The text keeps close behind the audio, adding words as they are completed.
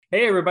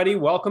Hey, everybody.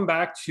 Welcome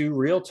back to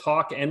Real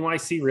Talk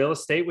NYC Real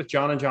Estate with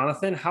John and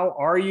Jonathan. How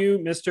are you,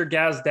 Mr.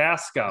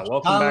 Gazdaska?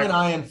 Welcome back. Colin,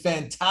 I am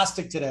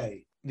fantastic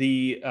today.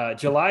 The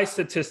July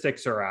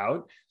statistics are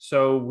out,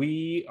 so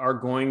we are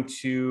going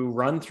to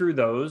run through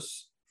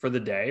those for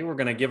the day. We're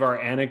going to give our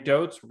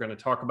anecdotes. We're going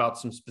to talk about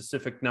some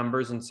specific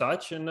numbers and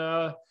such, and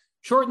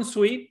short and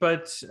sweet,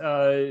 but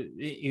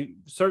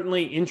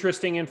certainly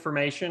interesting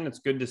information. It's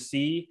good to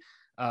see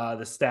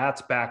the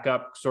stats back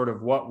up sort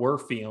of what we're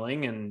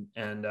feeling and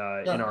in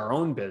our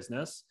own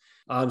business.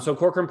 So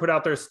Corcoran put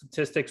out their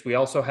statistics. We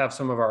also have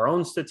some of our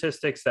own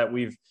statistics that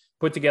we've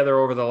put together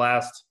over the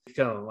last,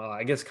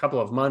 I guess,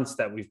 couple of months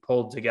that we've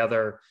pulled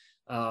together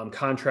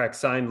contract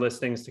signed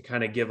listings to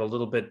kind of give a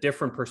little bit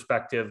different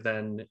perspective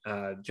than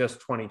just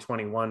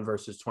 2021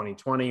 versus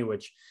 2020,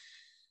 which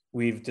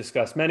we've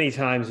discussed many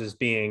times as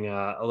being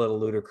a little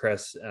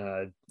ludicrous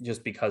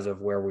just because of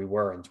where we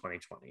were in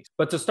 2020.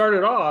 But to start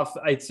it off,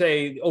 I'd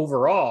say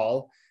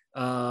overall,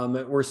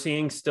 we're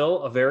seeing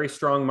still a very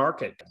strong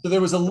market. So there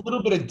was a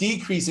little bit of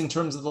decrease in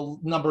terms of the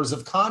numbers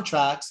of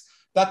contracts.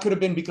 That could have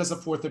been because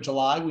of 4th of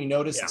July. We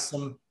noticed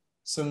some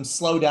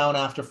slowdown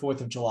after 4th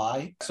of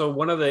July. So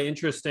one of the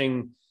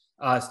interesting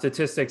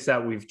statistics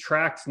that we've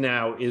tracked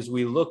now is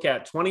we look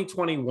at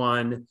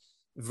 2021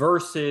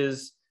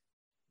 versus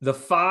the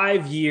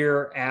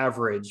 5-year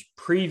average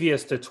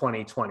previous to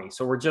 2020.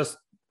 So we're just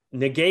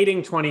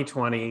negating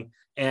 2020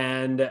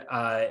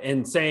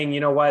 and saying, you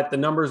know what, the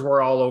numbers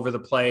were all over the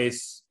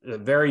place,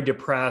 very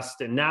depressed.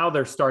 And now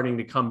they're starting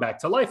to come back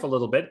to life a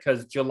little bit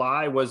because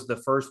July was the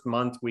first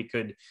month we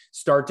could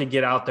start to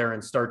get out there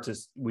and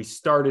we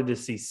started to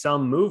see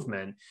some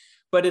movement.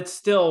 But it's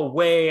still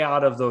way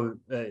out of the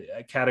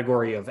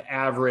category of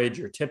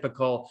average or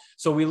typical.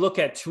 So we look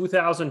at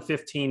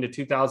 2015 to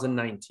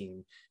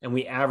 2019, and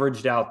we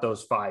averaged out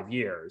those 5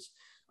 years.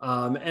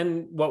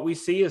 And what we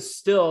see is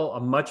still a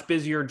much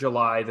busier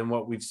July than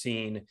what we've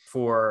seen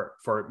for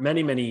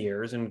many, many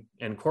years. And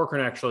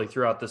Corcoran actually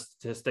threw out the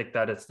statistic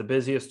that it's the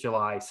busiest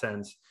July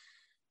since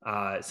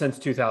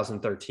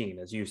 2013,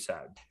 as you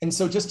said. And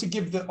so just to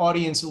give the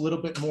audience a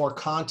little bit more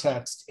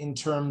context in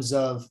terms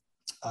of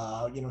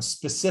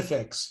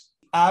specifics,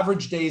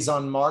 average days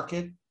on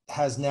market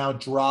has now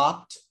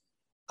dropped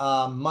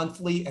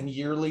monthly and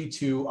yearly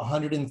to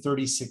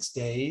 136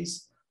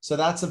 days. So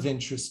that's of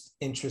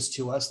interest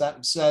to us.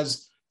 That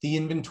says the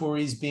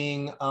inventory is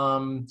being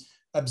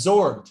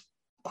absorbed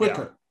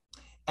quicker.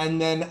 Yeah. And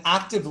then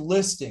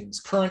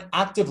current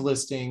active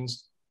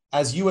listings,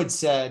 as you had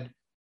said,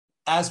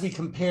 as we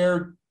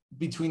compared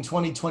between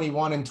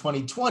 2021 and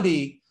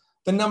 2020,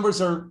 the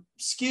numbers are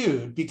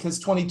skewed because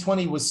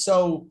 2020 was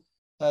so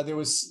there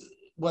was,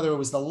 whether it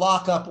was the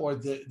lockup or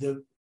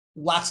the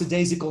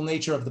lackadaisical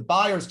nature of the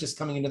buyers just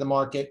coming into the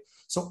market.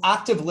 So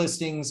active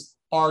listings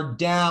are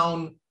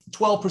down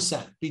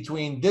 12%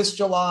 between this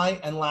July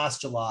and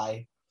last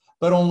July,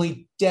 but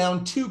only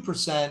down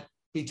 2%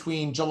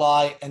 between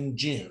July and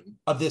June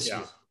of this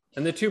year.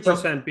 And the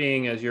 2%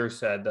 being, as you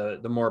said,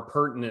 the more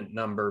pertinent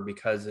number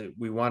because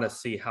we want to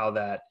see how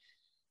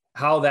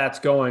that's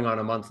going on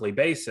a monthly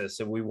basis.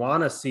 And we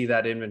want to see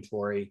that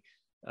inventory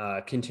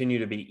continue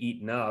to be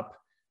eaten up.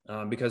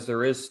 Because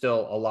there is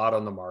still a lot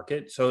on the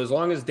market. So as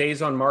long as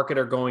days on market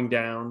are going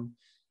down,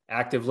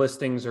 active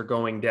listings are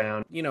going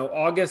down,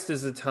 August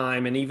is the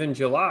time, and even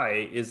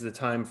July is the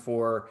time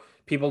for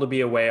people to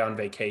be away on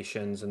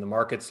vacations and the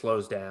market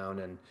slows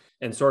down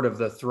and sort of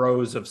the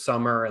throes of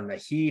summer and the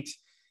heat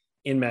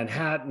in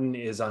Manhattan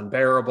is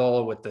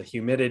unbearable with the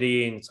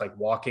humidity, and it's like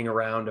walking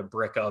around a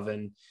brick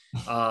oven.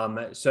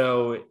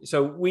 So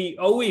we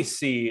always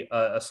see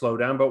a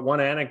slowdown. But one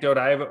anecdote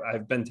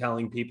I've been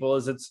telling people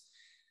is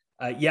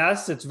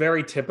yes, it's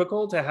very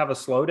typical to have a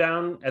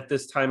slowdown at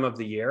this time of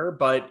the year,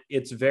 but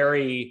it's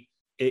very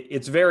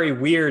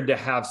weird to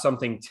have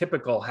something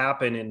typical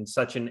happen in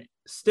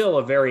still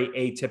a very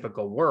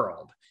atypical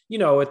world.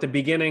 At the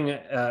beginning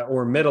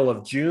or middle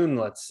of June,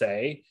 let's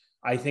say,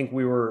 I think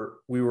we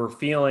were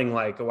feeling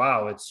like,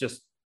 wow, it's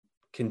just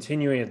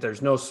continuing.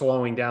 There's no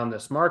slowing down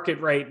this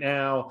market right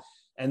now.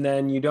 And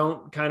then you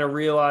don't kind of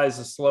realize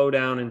the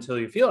slowdown until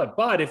you feel it.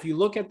 But if you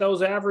look at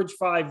those average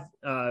 5,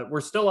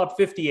 we're still up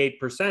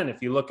 58%.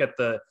 If you look at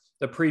the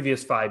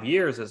previous 5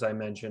 years, as I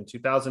mentioned,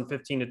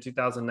 2015 to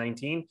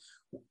 2019,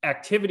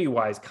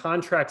 activity-wise,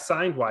 contract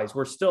signed-wise,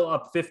 we're still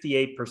up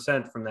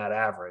 58% from that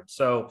average.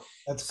 So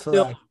that's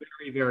still correct.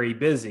 Very, very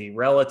busy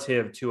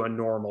relative to a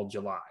normal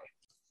July.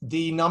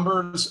 The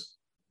numbers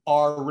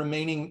are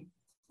remaining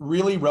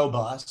really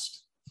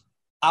robust.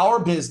 Our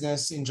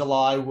business in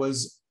July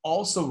was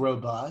also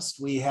robust.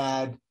 We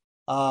had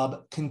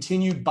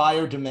continued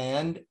buyer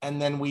demand,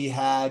 and then we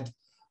had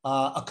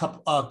a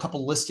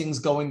couple listings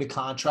going to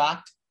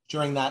contract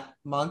during that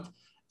month.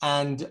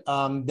 And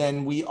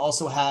then we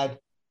also had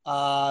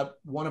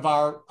one of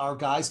our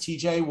guys,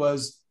 TJ,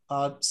 was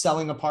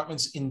selling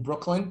apartments in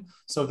Brooklyn.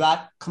 So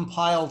that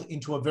compiled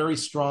into a very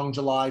strong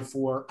July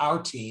for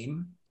our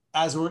team.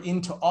 As we're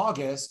into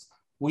August,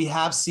 we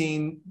have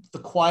seen the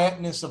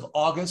quietness of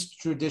August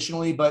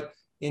traditionally, but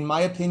In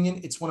my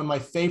opinion, it's one of my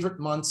favorite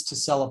months to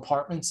sell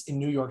apartments in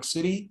New York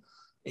City.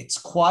 It's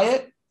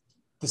quiet.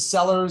 The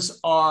sellers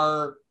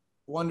are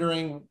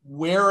wondering,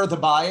 where are the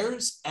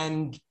buyers?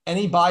 And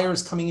any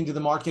buyers coming into the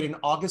market in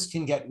August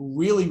can get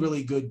really,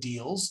 really good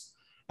deals.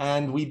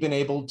 And we've been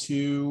able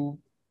to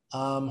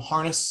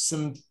harness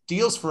some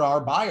deals for our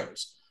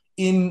buyers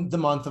in the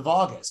month of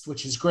August,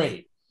 which is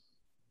great.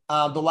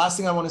 The last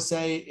thing I want to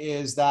say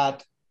is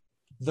that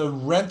the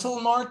rental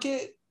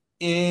market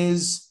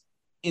is,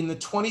 in the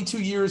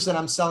 22 years that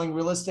I'm selling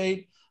real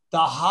estate, the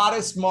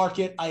hottest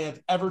market I have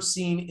ever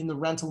seen in the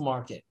rental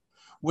market,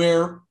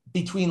 where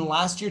between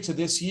last year to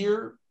this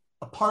year,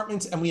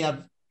 apartments, and we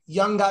have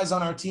young guys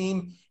on our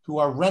team who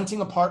are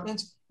renting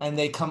apartments, and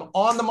they come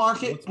on the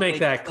market. Let's make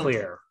that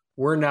clear.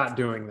 We're not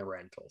doing the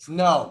rentals.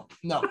 No.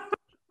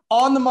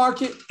 On the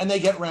market, and they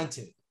get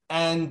rented.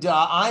 And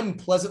I'm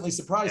pleasantly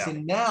surprised. Yeah.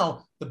 And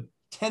now the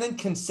tenant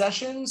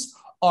concessions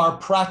are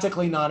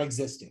practically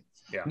non-existent.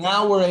 Yeah.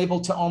 Now we're able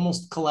to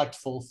almost collect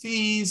full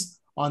fees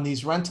on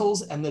these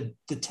rentals, and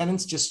the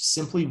tenants just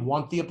simply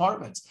want the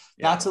apartments.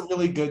 Yeah. That's a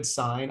really good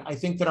sign. I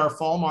think that our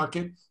fall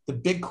market, the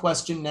big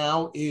question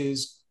now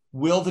is,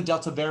 will the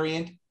Delta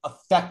variant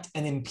affect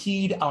and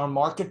impede our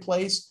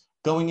marketplace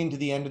going into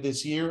the end of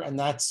this year? And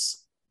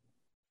that's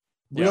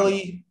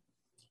really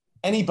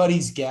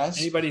anybody's guess.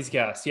 Anybody's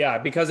guess. Yeah.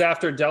 Because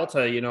after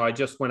Delta, I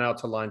just went out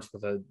to lunch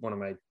with one of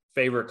my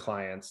favorite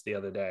clients the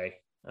other day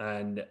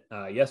and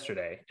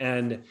yesterday.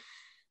 And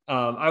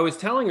I was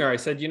telling her, I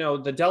said,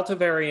 the Delta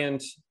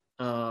variant,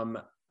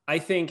 I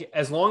think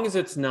as long as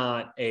there's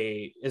not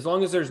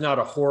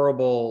a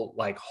horrible,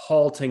 like,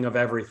 halting of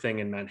everything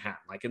in Manhattan,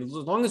 like as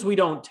long as we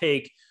don't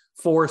take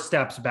 4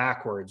 steps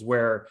backwards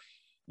where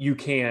you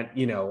can't,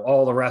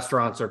 all the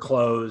restaurants are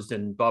closed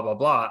and blah, blah,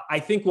 blah, I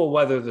think we'll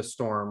weather the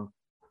storm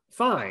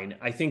fine.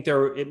 I think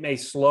it may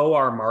slow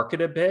our market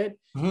a bit.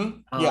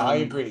 Mm-hmm. Yeah, I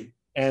agree.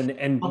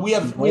 And we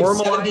have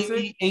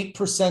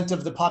 78%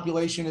 of the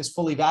population is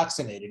fully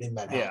vaccinated in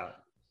Manhattan.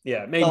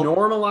 Yeah. It may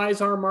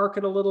normalize our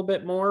market a little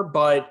bit more,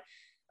 but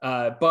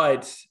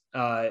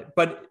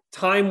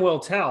time will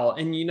tell.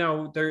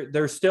 And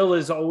there still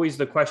is always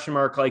the question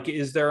mark, like,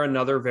 is there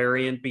another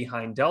variant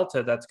behind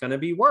Delta that's going to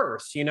be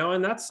worse?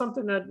 And that's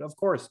something that, of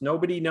course,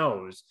 nobody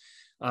knows.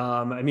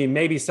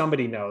 Maybe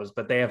somebody knows,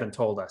 but they haven't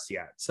told us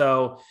yet.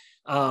 So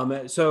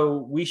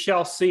we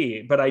shall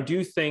see. But I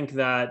do think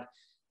that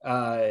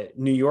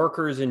New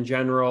Yorkers in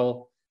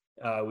general,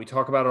 we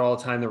talk about it all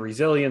the time, the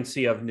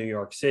resiliency of New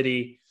York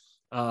City.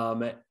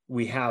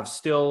 We have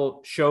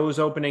still shows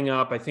opening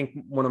up. I think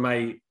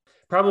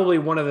probably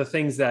one of the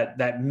things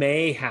that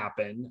may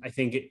happen, I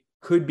think it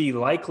could be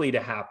likely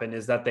to happen,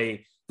 is that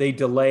they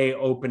delay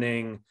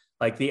opening,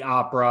 like the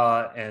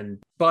opera,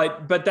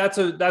 but that's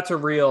a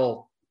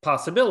real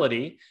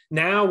possibility.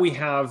 Now we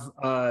have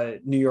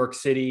New York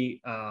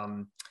City.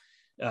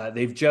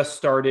 They've just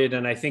started,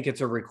 and I think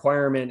it's a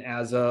requirement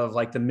as of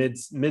like the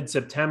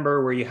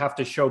mid-September, where you have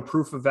to show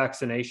proof of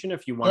vaccination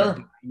if you want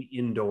to be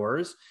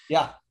indoors.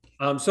 Yeah.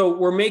 So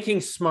we're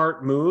making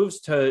smart moves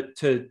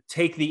to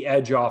take the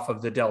edge off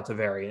of the Delta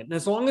variant. And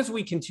as long as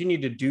we continue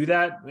to do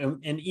that,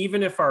 and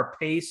even if our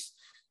pace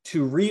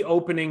to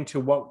reopening to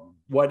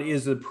what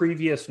is the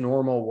previous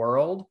normal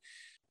world,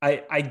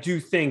 I do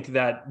think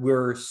that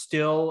we're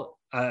still,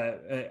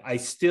 I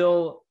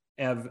still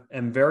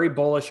am very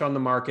bullish on the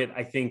market.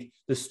 I think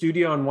the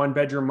studio and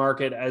 1-bedroom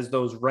market, as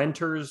those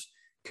renters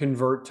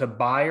convert to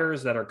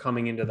buyers that are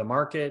coming into the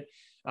market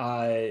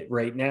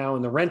right now,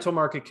 and the rental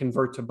market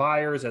convert to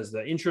buyers as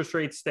the interest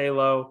rates stay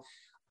low,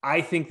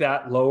 I think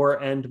that lower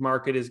end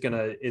market is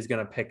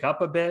gonna pick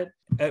up a bit.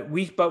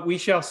 But we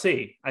shall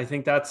see. I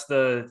think that's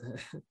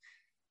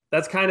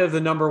kind of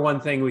the number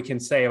one thing we can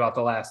say about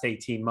the last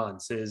 18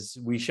 months is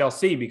we shall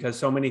see, because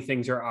so many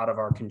things are out of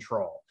our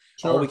control.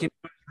 Sure. All we can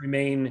do is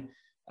remain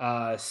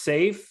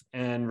safe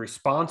and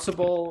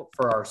responsible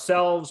for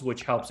ourselves,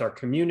 which helps our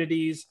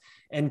communities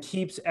and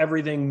keeps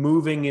everything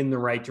moving in the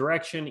right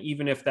direction.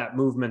 Even if that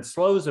movement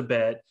slows a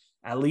bit,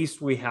 at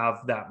least we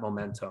have that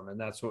momentum, and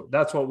that's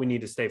what we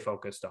need to stay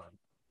focused on.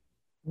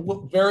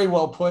 Well, very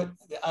well put.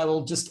 I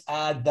will just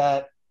add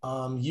that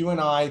you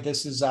and I,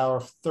 this is our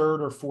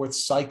 3rd or 4th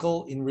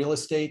cycle in real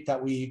estate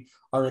that we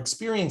are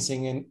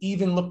experiencing, and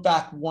even look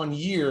back 1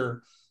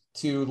 year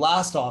to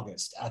last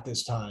August at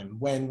this time,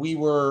 when we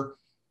were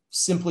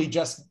simply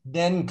just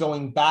then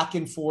going back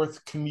and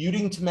forth,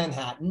 commuting to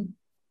Manhattan.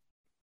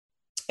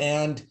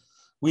 And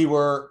we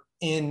were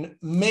in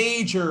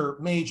major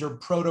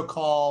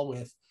protocol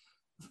with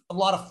a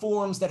lot of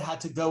forms that had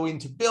to go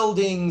into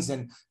buildings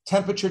and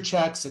temperature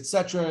checks, et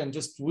cetera. And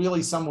just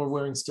really some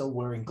were still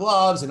wearing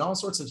gloves and all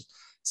sorts of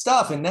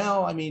stuff. And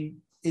now,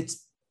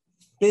 it's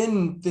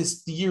been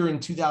this year in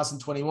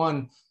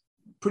 2021,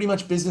 pretty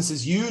much business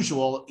as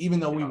usual, even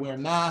though we wear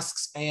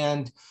masks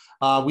and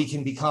we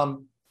can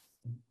become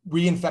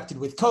reinfected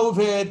with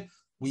COVID.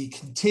 We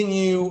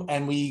continue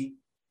and we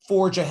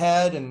forge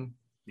ahead, and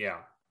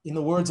in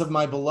the words of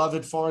my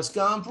beloved Forrest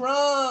Gump,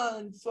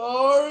 run,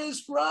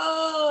 Forrest,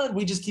 run.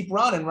 We just keep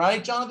running,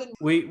 right, Jonathan?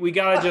 We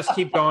got to just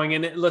keep going.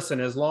 And listen,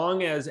 as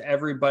long as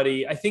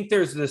everybody, I think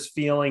there's this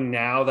feeling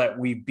now that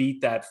we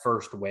beat that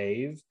first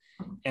wave.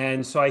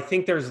 And so I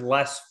think there's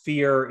less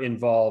fear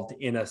involved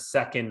in a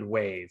second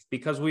wave,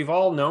 because we've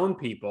all known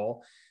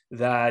people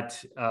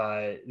that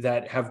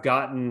that have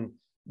gotten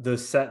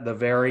the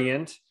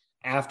variant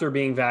after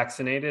being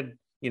vaccinated,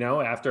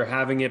 after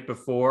having it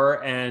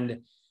before.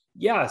 And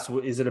yes,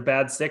 is it a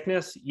bad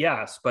sickness?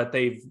 Yes, but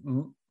they've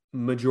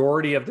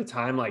majority of the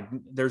time, like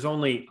there's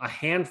only a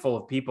handful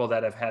of people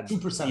that have had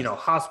 2%.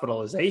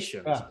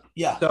 Hospitalizations.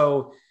 Yeah.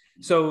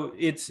 So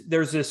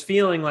there's this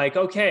feeling like,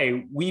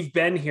 okay, we've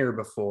been here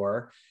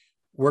before.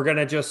 We're going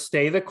to just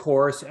stay the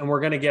course and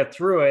we're going to get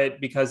through it,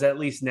 because at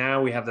least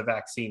now we have the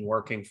vaccine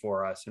working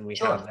for us and we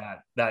have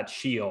that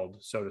shield,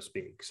 so to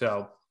speak.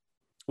 So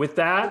with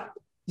that,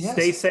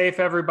 stay safe,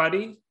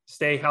 everybody.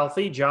 Stay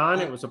healthy.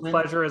 John, it was a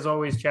pleasure as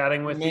always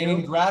chatting with you.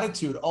 Remaining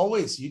gratitude.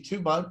 Always. You too,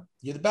 bud.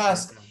 You're the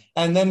best.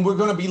 And then we're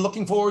going to be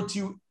looking forward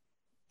to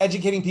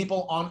educating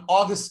people on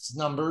August's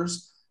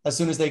numbers as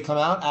soon as they come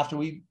out after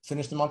we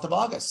finish the month of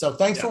August. So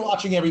thanks for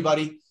watching,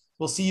 everybody.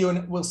 We'll see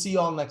you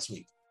all next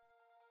week.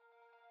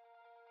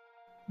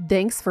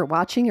 Thanks for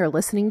watching or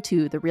listening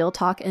to the Real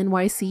Talk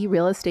NYC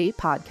Real Estate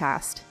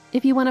Podcast.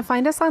 If you want to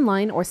find us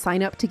online or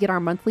sign up to get our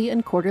monthly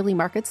and quarterly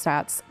market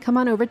stats, come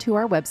on over to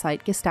our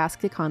website,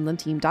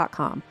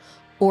 GistaskaConlonTeam.com,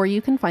 or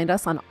you can find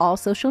us on all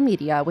social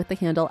media with the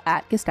handle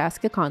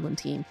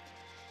 @GistaskaConlonTeam.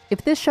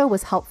 If this show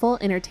was helpful,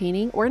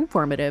 entertaining, or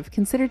informative,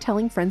 consider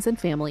telling friends and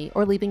family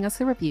or leaving us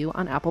a review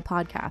on Apple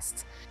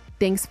Podcasts.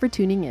 Thanks for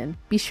tuning in.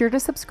 Be sure to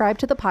subscribe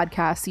to the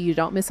podcast so you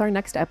don't miss our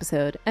next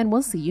episode, and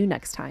we'll see you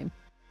next time.